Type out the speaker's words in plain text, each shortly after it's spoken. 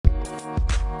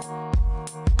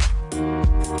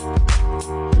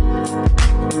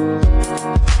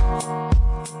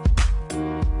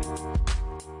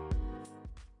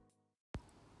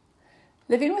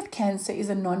Cancer is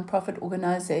a non-profit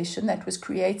organization that was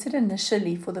created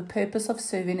initially for the purpose of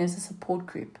serving as a support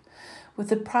group, with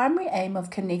the primary aim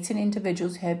of connecting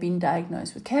individuals who have been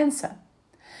diagnosed with cancer.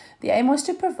 The aim was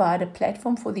to provide a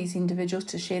platform for these individuals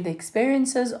to share their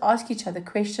experiences, ask each other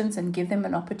questions, and give them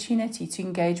an opportunity to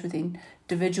engage with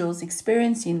individuals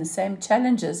experiencing the same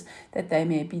challenges that they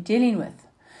may be dealing with.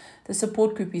 The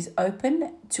support group is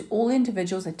open to all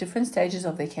individuals at different stages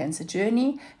of their cancer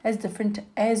journey,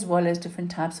 as well as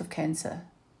different types of cancer.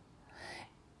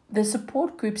 The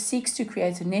support group seeks to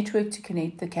create a network to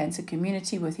connect the cancer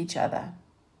community with each other.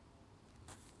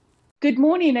 Good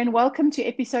morning and welcome to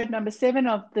episode number 7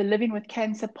 of the Living with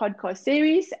Cancer podcast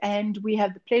series. And we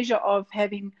have the pleasure of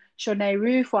having Shanae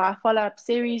Roux for our follow-up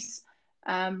series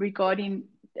regarding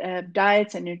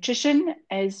diets and nutrition.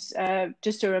 As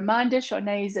just a reminder,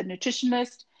 Shanae is a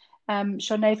nutritionist.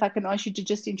 Shanae, if I can ask you to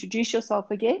just introduce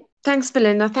yourself again. Thanks,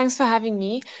 Belinda. Thanks for having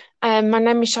me. My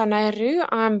name is Shanae Roux.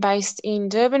 I'm based in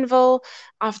Durbanville.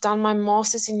 I've done my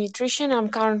master's in nutrition. I'm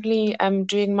currently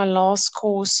doing my last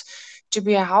course to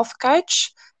be a health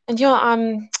coach. And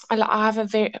I have a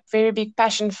very, very big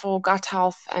passion for gut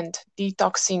health and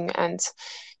detoxing. And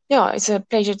it's a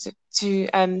pleasure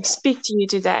to speak to you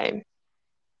today.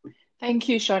 Thank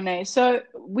you, Shanae. So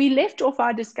we left off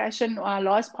our discussion, our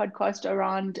last podcast,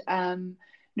 around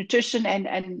nutrition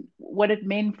and what it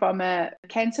meant from a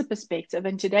cancer perspective.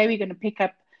 And today we're going to pick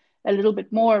up a little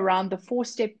bit more around the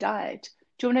 4-step diet.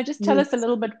 Do you want to just tell us a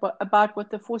little bit about what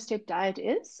the 4-step diet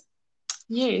is?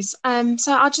 Yes.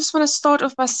 So I just want to start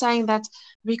off by saying that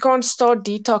we can't start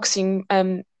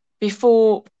detoxing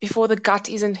before the gut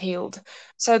isn't healed.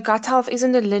 So gut health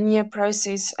isn't a linear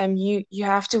process. You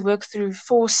have to work through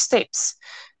 4 steps.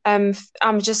 I'm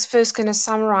just first going to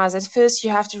summarize it. First, you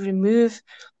have to remove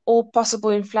all possible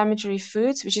inflammatory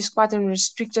foods, which is quite a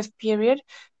restrictive period.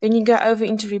 Then you go over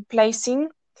into replacing.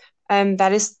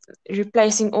 That is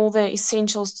replacing all the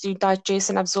essentials to digest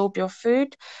and absorb your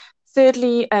food.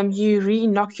 Thirdly, you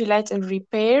re-inoculate and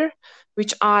repair,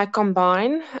 which I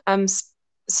combine.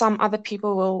 Some other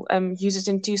people will use it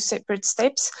in 2 separate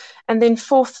steps. And then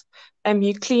fourth,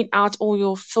 you clean out all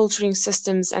your filtering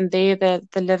systems, and there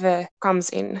the liver comes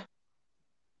in.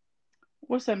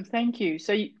 Awesome, thank you.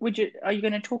 So are you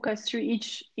going to talk us through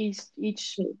each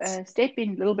step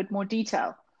in a little bit more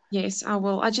detail? Yes, I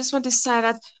will. I just want to say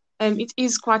that it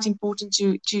is quite important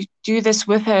to do this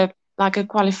with a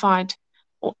qualified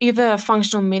or either a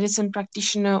functional medicine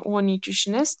practitioner or a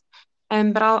nutritionist.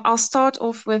 But I'll start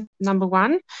off with number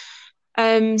 1.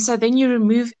 So then you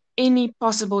remove any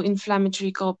possible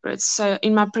inflammatory culprits. So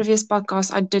in my previous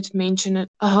podcast, I did mention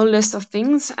a whole list of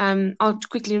things. I'll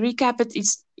quickly recap it.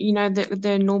 It's,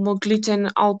 the normal gluten,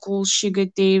 alcohol, sugar,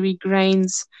 dairy,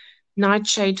 grains,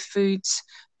 nightshade foods,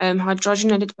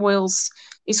 hydrogenated oils.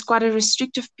 It's quite a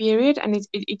restrictive period, and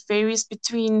it varies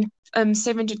between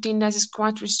 7 to 10 days is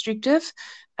quite restrictive.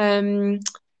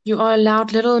 You are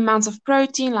allowed little amounts of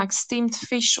protein like steamed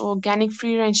fish or organic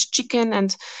free-range chicken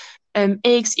and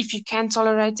eggs if you can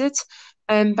tolerate it.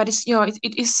 But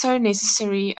it is so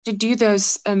necessary to do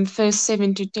those first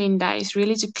 7 to 10 days,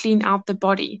 really, to clean out the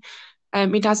body.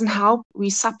 It doesn't help. We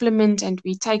supplement and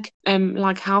we take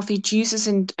healthy juices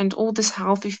and all this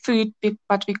healthy food,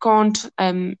 but we can't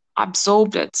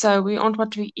absorb it. So we aren't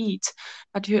what we eat,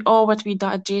 but we are what we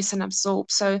digest and absorb.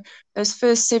 So those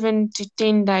first 7 to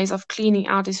 10 days of cleaning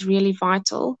out is really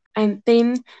vital. And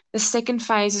then the second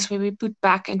phase is where we put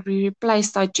back and we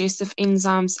replace digestive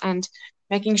enzymes and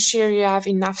making sure you have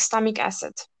enough stomach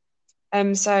acid.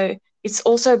 So it's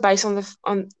also based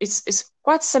on it's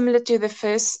quite similar to the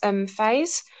first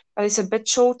phase, but it's a bit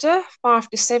shorter, 5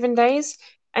 to 7 days.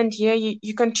 And here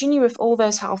you continue with all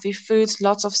those healthy foods,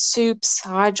 lots of soups,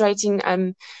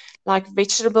 hydrating, like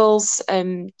vegetables,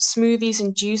 smoothies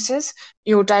and juices.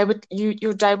 Your day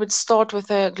would start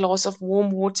with a glass of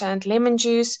warm water and lemon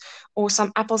juice, or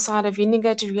some apple cider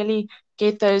vinegar to really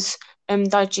get those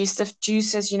digestive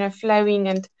juices, flowing.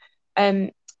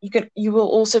 And you will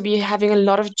also be having a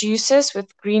lot of juices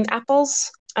with green apples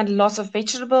and lots of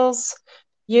vegetables.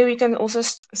 Here we can also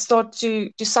start to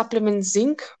supplement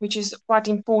zinc, which is quite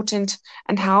important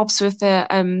and helps with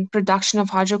the production of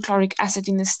hydrochloric acid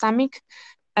in the stomach.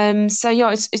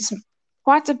 It's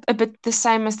quite a bit the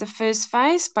same as the first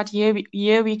phase, but here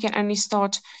we can only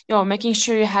start making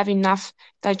sure you have enough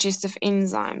digestive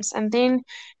enzymes. And then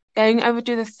going over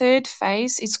to the third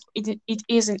phase, it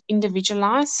is an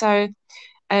individualized. So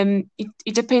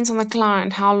it depends on the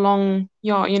client how long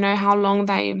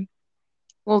they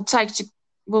will take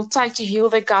to heal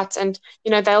the gut, and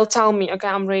they'll tell me, okay,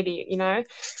 I'm ready.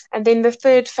 And then the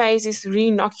third phase is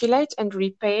re-inoculate and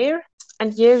repair.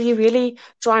 And here we really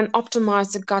try and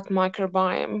optimize the gut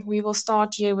microbiome. We will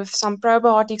start here with some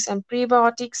probiotics and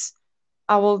prebiotics.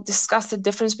 I will discuss the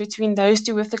difference between those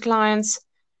two with the clients.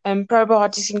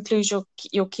 Probiotics include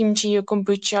your kimchi, your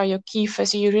kombucha, your kefir.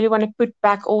 So you really want to put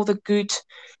back all the good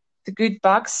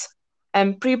bugs.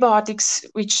 Prebiotics,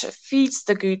 which feeds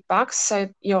the good bugs. So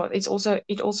it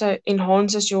also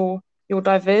enhances your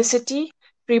diversity.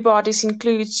 Prebiotics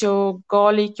includes your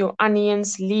garlic, your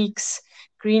onions, leeks,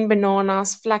 green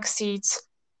bananas, flax seeds.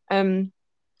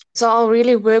 So I'll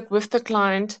really work with the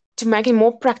client to make it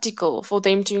more practical for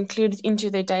them to include it into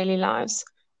their daily lives.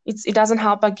 It doesn't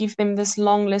help I give them this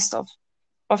long list of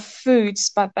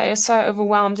foods, but they are so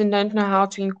overwhelmed and don't know how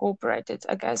to incorporate it.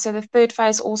 Okay, so the third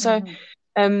phase also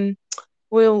um,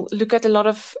 we'll look at a lot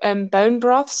of bone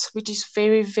broths, which is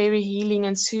very, very healing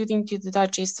and soothing to the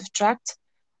digestive tract.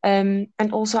 And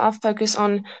also I'll focus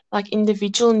on like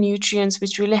individual nutrients,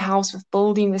 which really helps with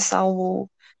building the cell wall.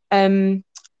 Um,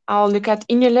 I'll look at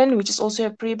inulin, which is also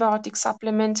a prebiotic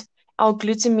supplement.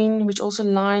 L-glutamine, which also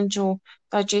lines your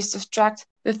digestive tract.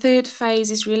 The third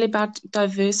phase is really about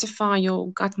diversify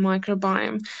your gut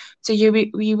microbiome. So here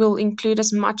we will include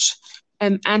as much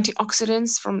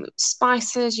antioxidants from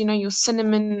spices, your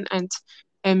cinnamon and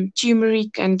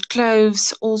turmeric and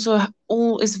cloves. Also,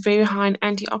 all is very high in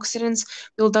antioxidants.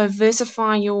 We'll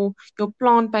diversify your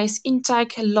plant-based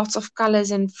intake, lots of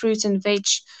colors and fruits and veg,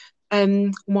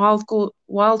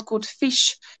 wild caught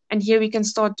fish, and here we can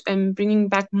start bringing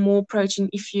back more protein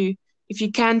if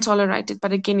you can tolerate it.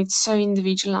 But again, it's so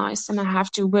individualized, and I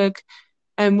have to work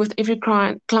with every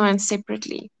client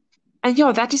separately. And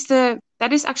yeah, that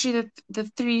is actually the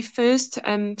three first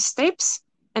steps,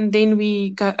 and then we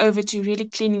go over to really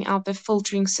cleaning out the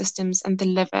filtering systems and the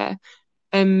liver,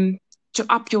 to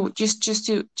up your just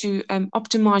to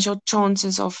optimize your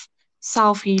chances of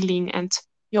self healing and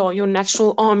your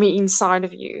natural army inside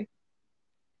of you.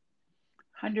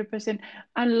 100%.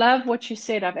 I love what you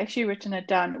said. I've actually written it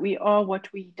down. We are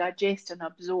what we digest and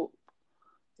absorb.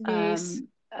 Yes.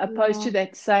 Opposed Yeah. to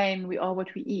that saying, we are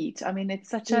what we eat. I mean,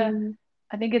 Mm,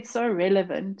 I think it's so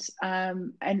relevant.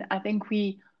 And I think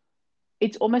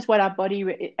it's almost what our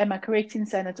body, am I correct in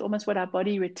saying it's almost what our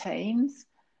body retains?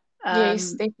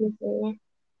 yes, Um, definitely.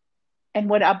 and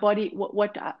what our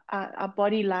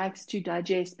body likes to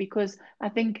digest, because I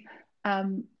think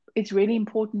it's really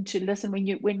important to listen when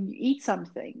you eat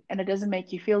something and it doesn't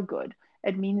make you feel good.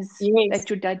 It means Yes. that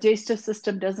your digestive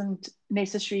system doesn't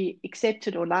necessarily accept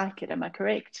it or like it. Am I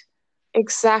correct?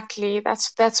 Exactly.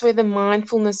 That's where the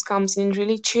mindfulness comes in,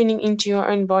 really tuning into your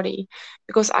own body.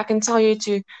 Because I can tell you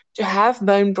to have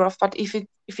bone broth, but if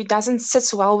it doesn't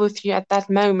sit well with you at that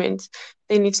moment,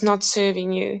 then it's not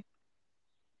serving you.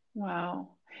 Wow.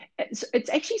 It's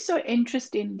actually so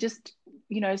interesting, just,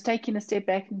 it's taking a step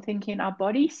back and thinking our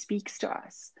body speaks to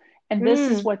us. And this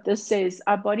is Mm, what this says.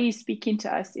 Our body is speaking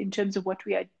to us in terms of what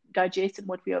we digest and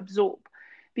what we absorb.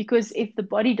 Because if the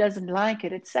body doesn't like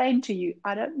it, it's saying to you,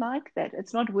 I don't like that.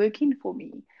 It's not working for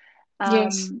me.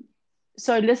 yes. Um,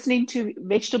 so listening to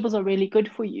vegetables are really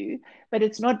good for you, but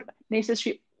it's not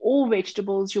necessarily all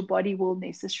vegetables your body will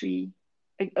necessarily,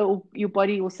 or your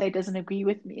body will say doesn't agree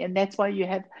with me, and that's why you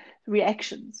have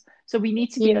reactions. So we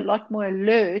need to be a Yes. lot more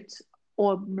alert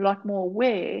or a lot more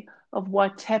aware of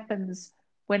what happens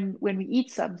when we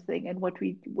eat something and what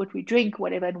we drink,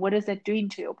 whatever, and what is that doing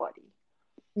to your body.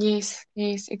 Yes,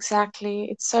 yes, exactly.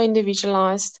 It's so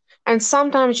individualized. And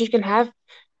sometimes you can have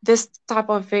this type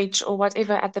of veg or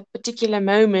whatever at the particular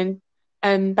moment,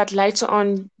 but later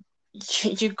on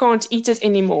you can't eat it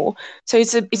anymore. So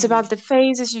it's Mm. about the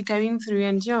phases you're going through,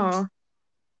 and yeah,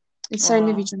 it's so Wow.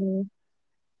 individual.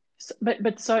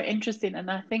 But so interesting, and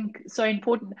I think so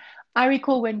important. I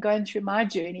recall when going through my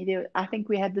journey, I think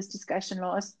we had this discussion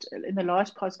in the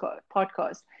last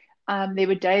podcast. There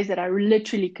were days that I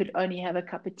literally could only have a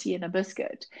cup of tea and a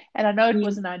biscuit, and I know it Yeah.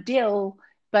 wasn't ideal,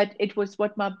 but it was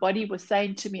what my body was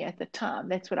saying to me at the time.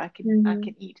 That's what I Mhm.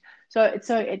 can eat.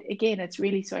 Again, it's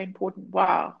really so important.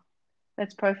 Wow,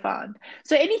 that's profound.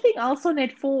 So anything else on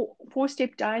that four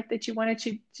step diet that you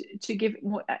wanted to give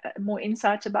more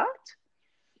insight about?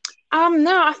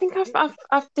 No, I think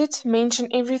I've did mention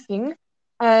everything.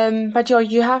 But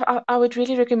yeah, I would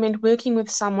really recommend working with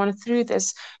someone through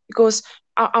this because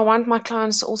I want my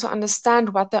clients to also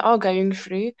understand what they are going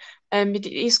through. It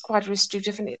is quite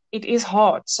restrictive and it is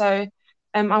hard. So,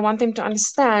 I want them to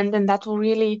understand, and that will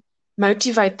really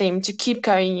motivate them to keep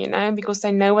going, because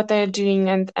they know what they're doing,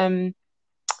 and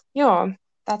yeah,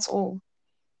 that's all.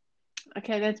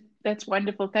 Okay, that's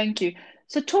wonderful. Thank you.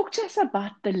 So talk to us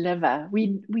about the liver.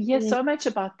 We hear Mm. so much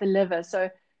about the liver. So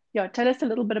yeah, tell us a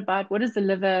little bit about what is the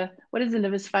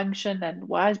liver's function and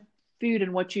why is food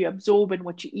and what you absorb and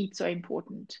what you eat so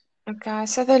important? Okay,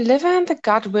 so the liver and the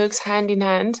gut works hand in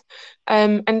hand.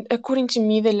 And according to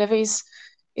me, the liver is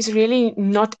really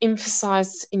not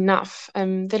emphasized enough.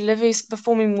 The liver is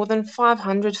performing more than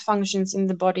 500 functions in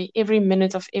the body every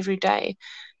minute of every day.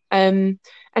 Um,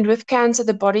 and with cancer,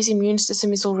 the body's immune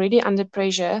system is already under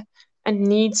pressure and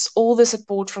needs all the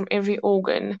support from every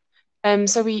organ.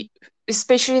 So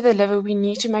especially the liver, we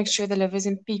need to make sure the liver is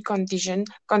in peak condition.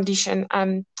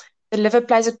 The liver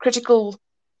plays a critical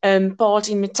part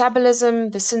in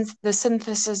metabolism, the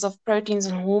synthesis of proteins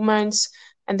and hormones,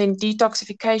 and then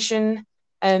detoxification.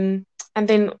 And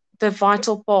then the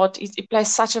vital part, it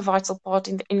plays such a vital part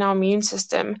in our immune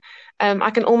system.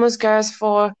 I can almost go as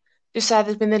far to say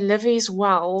that when the liver is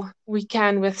well, we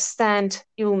can withstand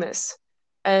illness.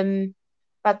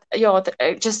 But yeah,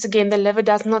 just again, the liver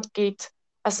does not get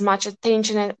as much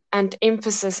attention and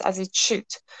emphasis as it should.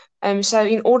 So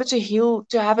in order to heal,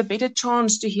 to have a better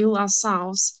chance to heal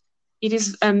ourselves, it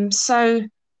is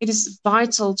it is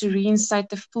vital to reinstate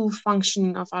the full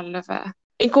functioning of our liver.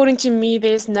 According to me,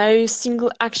 there's no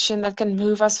single action that can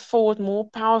move us forward more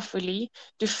powerfully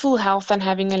to full health than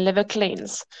having a liver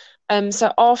cleanse.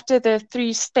 So after the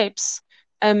 3 steps,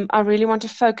 I really want to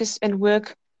focus and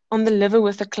work on the liver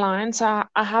with the client. So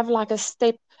I have like a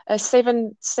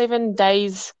 7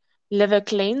 days liver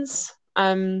cleanse,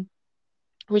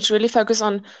 which really focus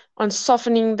on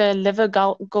softening the liver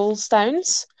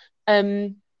gallstones.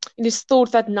 It is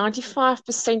thought that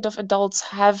 95% of adults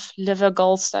have liver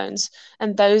gallstones,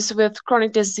 and those with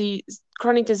chronic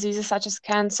diseases such as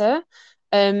cancer,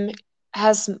 um,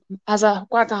 has a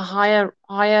quite a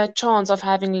higher chance of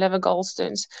having liver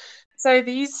gallstones. So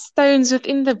these stones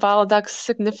within the bile duct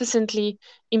significantly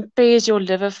impairs your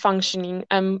liver functioning,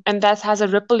 and that has a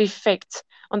ripple effect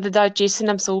on the digestion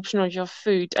and absorption of your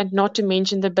food, and not to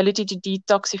mention the ability to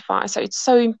detoxify. So it's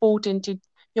so important to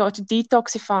to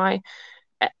detoxify,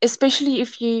 especially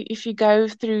if you go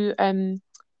through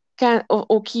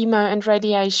or chemo and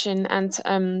radiation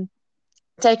and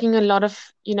taking a lot of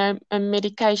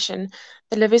medication.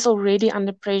 The liver is already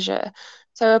under pressure.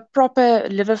 So a proper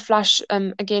liver flush,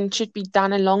 again, should be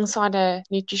done alongside a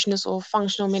nutritionist or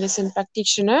functional medicine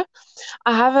practitioner.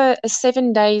 I have a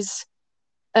 7 days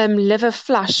liver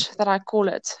flush that I call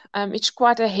it. It's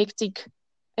quite a hectic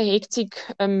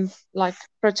like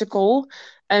protocol.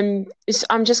 I'm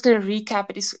just going to recap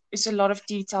it. It's a lot of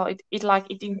detail. It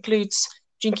includes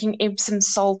drinking Epsom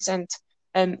salts and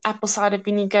apple cider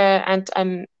vinegar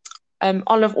and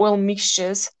olive oil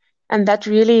mixtures, and that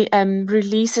really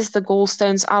releases the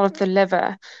gallstones out of the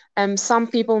liver. Some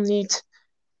people need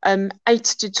 8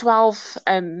 to 12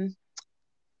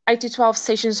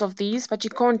 sessions of these, but you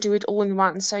can't do it all in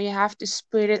one. So you have to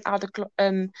spread it out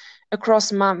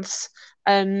across months.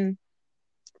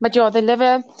 But yeah, the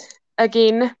liver,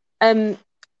 again,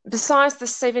 besides the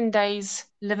 7 days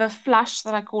liver flush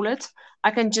that I call it,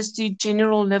 I can just do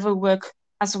general liver work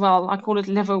as well. I call it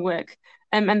liver work.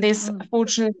 And there's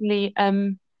fortunately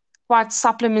quite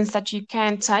supplements that you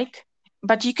can take,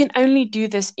 but you can only do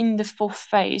this in the 4th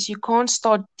phase. You can't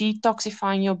start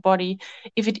detoxifying your body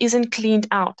if it isn't cleaned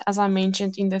out, as I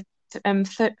mentioned in the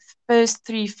first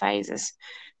 3 phases.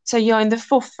 So yeah, in the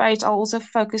 4th phase, I'll also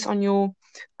focus on your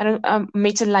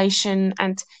metallation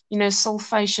and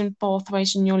sulfation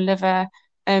pathways in your liver.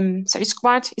 So it's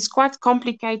quite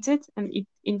complicated, and it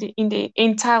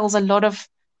entails a lot of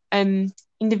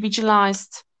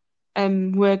individualized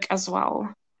work as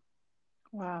well.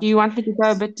 Wow. Do you want me to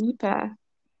go a bit deeper?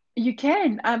 You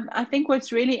can. I think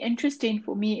what's really interesting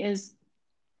for me is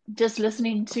just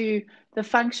listening to the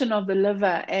function of the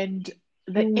liver and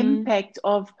the impact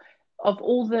of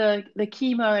all the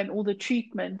chemo and all the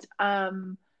treatment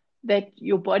that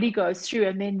your body goes through,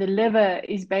 and then the liver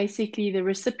is basically the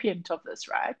recipient of this,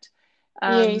 right?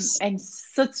 Yes. And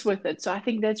sits with it. So I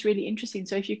think that's really interesting.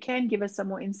 So if you can give us some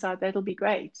more insight, that'll be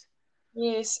great.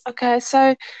 Yes. Okay.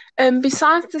 So,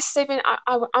 besides the 7,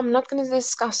 I'm not going to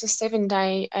discuss the 7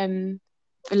 day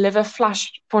liver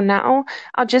flush for now.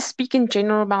 I'll just speak in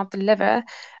general about the liver.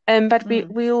 But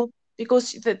we'll,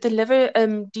 because the liver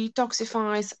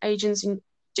detoxifies agents in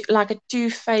like a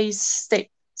 2-phase step.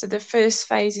 So the first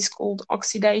phase is called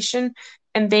oxidation,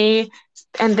 and then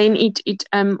it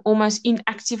almost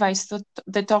inactivates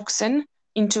the toxin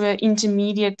into an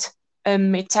intermediate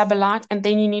metabolite, and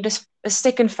then you need a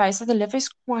second phase. So the liver is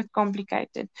quite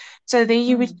complicated. So there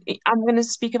I'm going to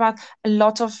speak about a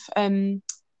lot of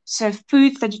so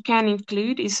foods that you can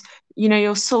include is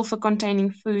your sulfur containing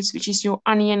foods, which is your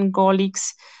onion,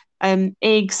 garlics,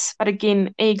 eggs, but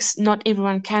again, eggs, not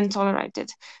everyone can tolerate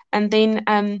it. And then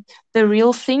the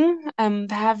real thing, they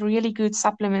have really good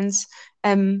supplements.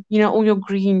 All your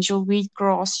greens, your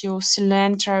wheatgrass, your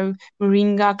cilantro,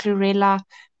 moringa, chlorella,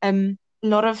 a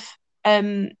lot of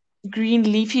green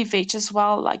leafy veg as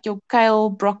well, like your kale,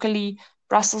 broccoli,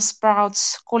 Brussels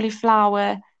sprouts,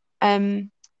 cauliflower, um,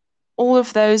 all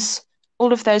of those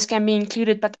all of those can be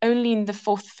included, but only in the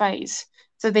fourth phase.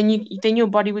 So then your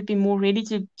body would be more ready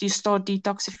to start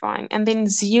detoxifying. And then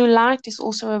zeolite is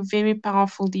also a very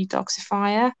powerful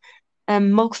detoxifier.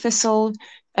 Milk thistle,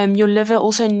 your liver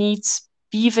also needs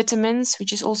B vitamins,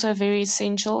 which is also very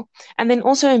essential. And then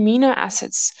also amino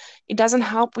acids. It doesn't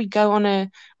help we go on a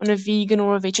vegan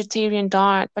or a vegetarian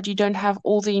diet, but you don't have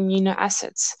all the amino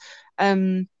acids.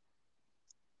 Um,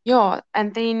 yeah,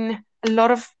 and then a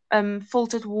lot of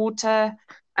filtered water.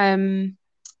 Um,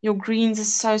 your greens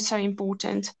is so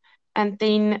important. And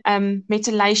then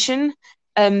metallation.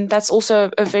 That's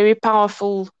also a very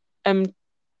powerful um,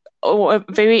 or a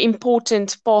very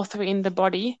important pathway in the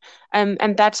body. And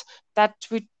that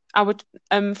would I would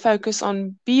focus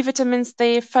on B vitamins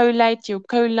there, folate, your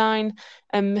choline,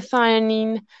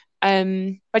 methionine.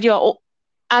 But yeah,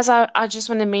 as I just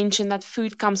want to mention that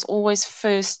food comes always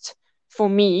first for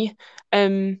me.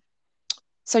 Um,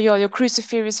 so yeah, your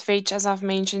cruciferous veg, as I've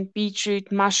mentioned,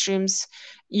 beetroot, mushrooms.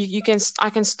 I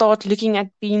can start looking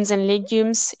at beans and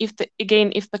legumes if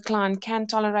the client can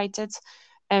tolerate it.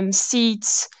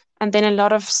 Seeds, and then a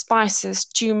lot of spices,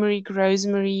 turmeric,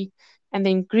 rosemary, and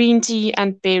then green tea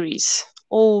and berries.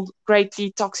 All great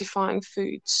detoxifying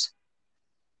foods.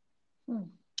 Hmm.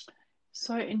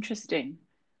 So interesting.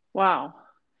 Wow.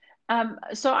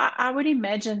 So I would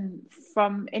imagine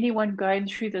from anyone going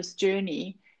through this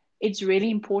journey, it's really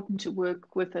important to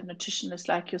work with a nutritionist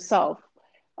like yourself,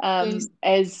 Yes.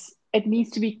 as it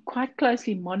needs to be quite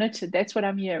closely monitored. That's what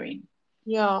I'm hearing.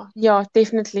 Yeah,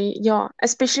 definitely. Yeah,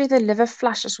 especially the liver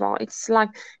flush as well.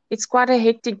 It's quite a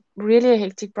hectic, really a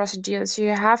hectic procedure. So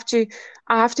I have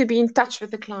to be in touch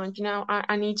with the client.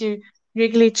 I need to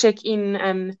regularly check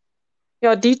in.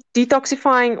 Yeah,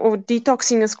 detoxifying or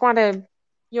detoxing is quite a,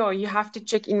 yeah, you have to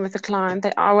check in with the client.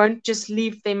 That I won't just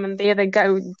leave them and there they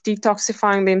go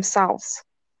detoxifying themselves.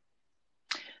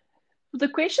 The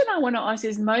question I want to ask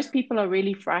is most people are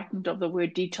really frightened of the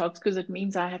word detox because it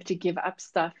means I have to give up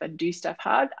stuff and do stuff.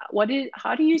 How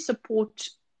do you support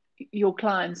your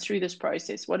clients through this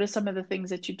process? What are some of the things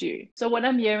that you do? So what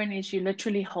I'm hearing is you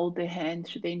literally hold their hand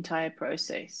through the entire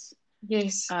process.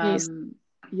 Yes, yes. Um,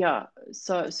 yeah,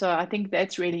 so I think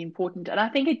that's really important. And I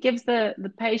think it gives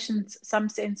the patients some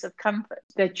sense of comfort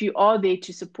that you are there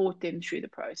to support them through the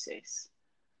process.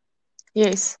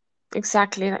 Yes,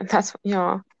 exactly. That's,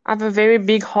 yeah. I have a very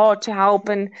big heart to help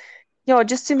and, yeah,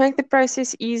 just to make the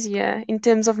process easier in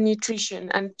terms of nutrition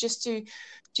and just to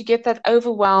get that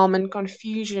overwhelm and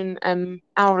confusion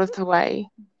out of the way.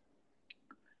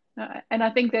 And I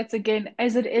think that's again,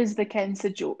 as it is, the cancer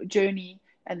journey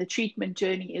and the treatment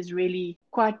journey is really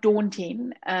quite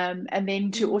daunting. And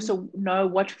then to Mm, also know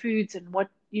what foods and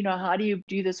how do you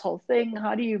do this whole thing?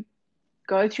 How do you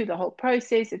go through the whole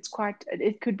process?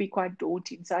 It could be quite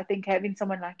daunting. So I think having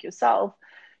someone like yourself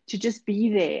to just be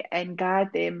there and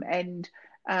guide them, and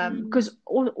mm, because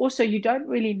also you don't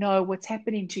really know what's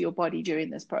happening to your body during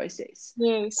this process.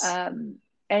 yes. Um,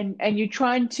 and you're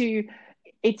trying to,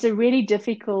 it's a really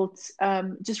difficult,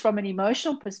 just from an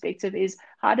emotional perspective, is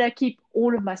how do I keep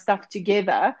all of my stuff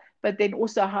together, but then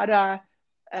also how do I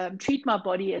treat my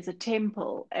body as a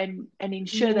temple, and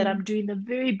ensure that Mm, I'm doing the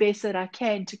very best that I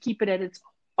can to keep it at its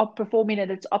performing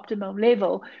at its optimum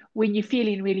level when you're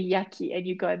feeling really yucky and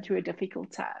you're going through a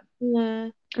difficult time.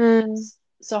 mm, mm.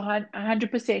 So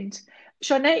 100%.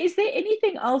 Shanae, is there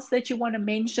anything else that you want to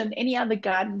mention? Any other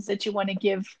guidance that you want to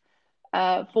give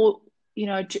for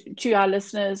to our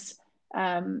listeners?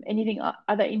 Anything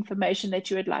other information that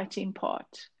you would like to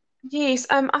impart? Yes,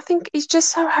 I think it's just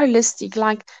so holistic.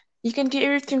 Like you can do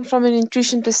everything from a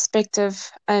nutrition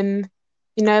perspective,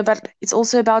 but it's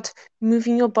also about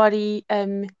moving your body,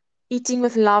 eating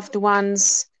with loved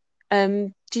ones,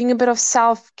 doing a bit of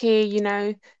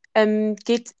self-care,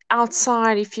 get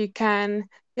outside if you can,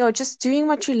 just doing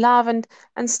what you love and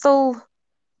still,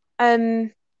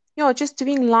 um, just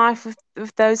doing life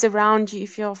with those around you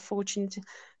if you're fortunate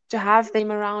to have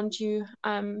them around you.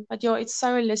 But yeah, it's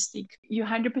so holistic. You're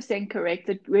 100% correct.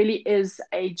 It really is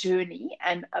a journey,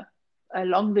 and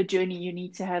along the journey, you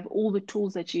need to have all the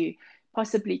tools that you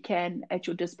possibly can at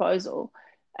your disposal,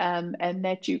 and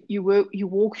that you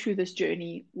walk through this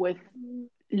journey with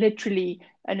literally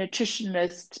a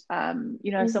nutritionist,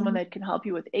 someone that can help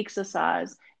you with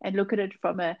exercise and look at it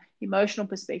from an emotional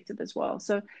perspective as well.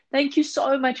 So thank you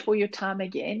so much for your time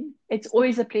again. It's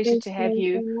always a pleasure to have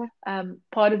you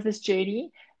part of this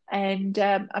journey. And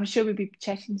I'm sure we'll be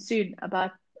chatting soon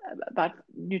about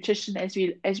nutrition as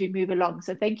we move along.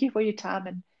 So thank you for your time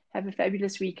and have a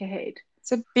fabulous week ahead.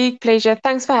 It's a big pleasure.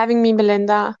 Thanks for having me,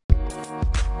 Melinda.